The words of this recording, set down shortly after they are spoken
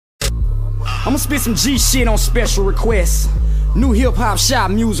I'ma spit some G shit on special requests. New hip-hop shop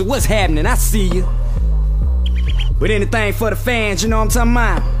music, what's happening? I see you. But anything for the fans, you know what I'm talking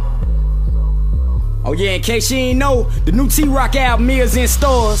about? Oh yeah, in case you ain't know, the new T-Rock album is in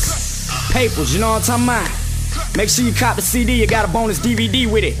stores. Papers, you know what I'm talking about? Make sure you cop the CD, you got a bonus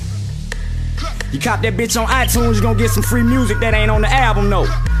DVD with it. You cop that bitch on iTunes, you gonna get some free music that ain't on the album, though.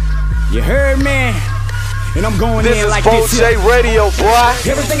 You heard, man? And I'm going in like this here. Radio, boy.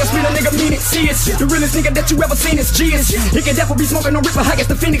 Everything I spit, a nigga mean it, see it. The realest nigga that you ever seen is G's. He can definitely be smoking on Ripper, I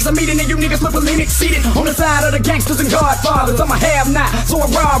guess the Phoenix. I'm eating and you niggas flip a Linux seated on the side of the gangsters and Godfathers. I'm a have-not, so I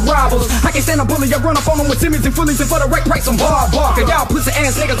rob robbers. I can't stand a bully, I run up on them with Simmons and Fullies. And for the right price, I'm hard barker. Y'all pussy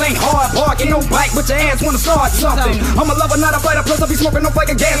ass niggas ain't hard barking. No bite, but your ass wanna start something. I'm a lover, not a fighter, plus I be smoking no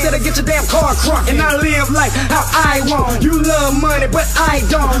fucking gas that'll get your damn car crunk. And I live life how I want. You love money, but I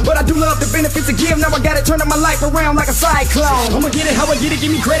don't. But I do love the benefits to give. Now I gotta turn my life around like a cyclone. I'ma get it how I get it,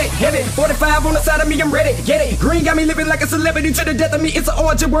 give me credit. Heavy 45 on the side of me, I'm ready. Get it. Green got me living like a celebrity to the death of me. It's an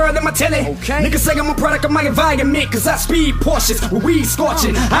origin world in my telly. Okay. Niggas say I'm a product of my environment, cause I speed Porsches with weed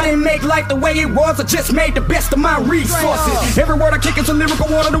scorching. I didn't make life the way it was, I just made the best of my resources. Every word I kick is a lyrical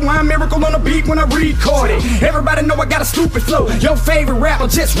water, the wine miracle on the beat when I record it. Everybody know I got a stupid flow. Your favorite rapper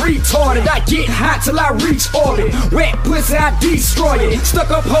just retarded. I get hot till I reach orbit. Wet pussy, I destroy it. Stuck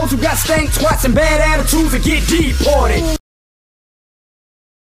up hoes who got stank twats and bad attitudes and get deported.